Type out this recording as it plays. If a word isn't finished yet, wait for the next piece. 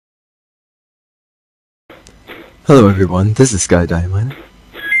Hello everyone, this is Skyy Diaminer.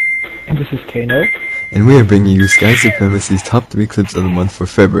 And this is Kano. And we are bringing you SkyySupremacy's top 3 clips of the month for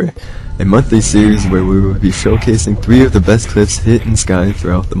February, a monthly series where we will be showcasing 3 of the best clips hit in Skyy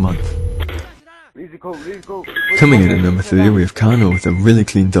throughout the month. Coming in at number 3, we have Kano with a really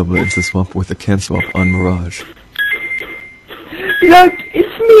clean double instant swap with a can swap on Mirage. Look,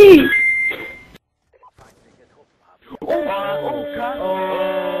 it's me!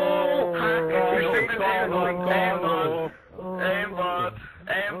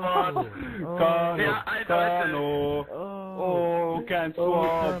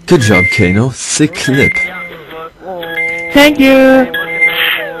 Good job, Kano. Sick clip. Thank you!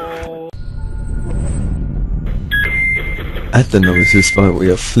 At the number 2 spot, we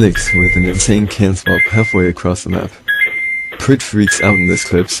have Flicks with an insane can swap halfway across the map. Prit freaks out in this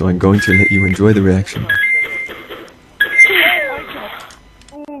clip, so I'm going to let you enjoy the reaction.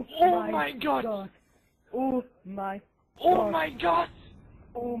 Oh my god! Oh my god!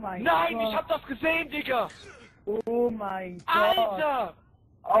 Oh my Nein, God. ich hab das gesehen, Digga! Oh my God! Alter!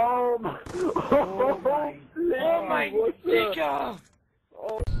 Oh my God! Oh mein Digga!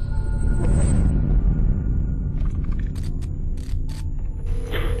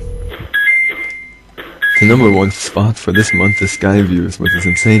 The number 1 spot for this month is Skyy Views with his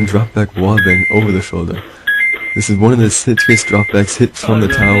insane dropback wallbang over the shoulder. This is one of the sickest dropbacks hit from the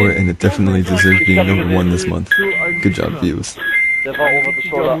tower, and it definitely deserves being number 1 this month. Good job, Views.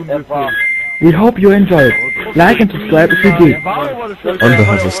 We hope you enjoyed. Like and subscribe if you did. On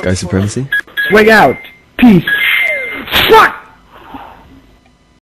behalf of SkyySupremacy, Swag out! Peace! Fuck!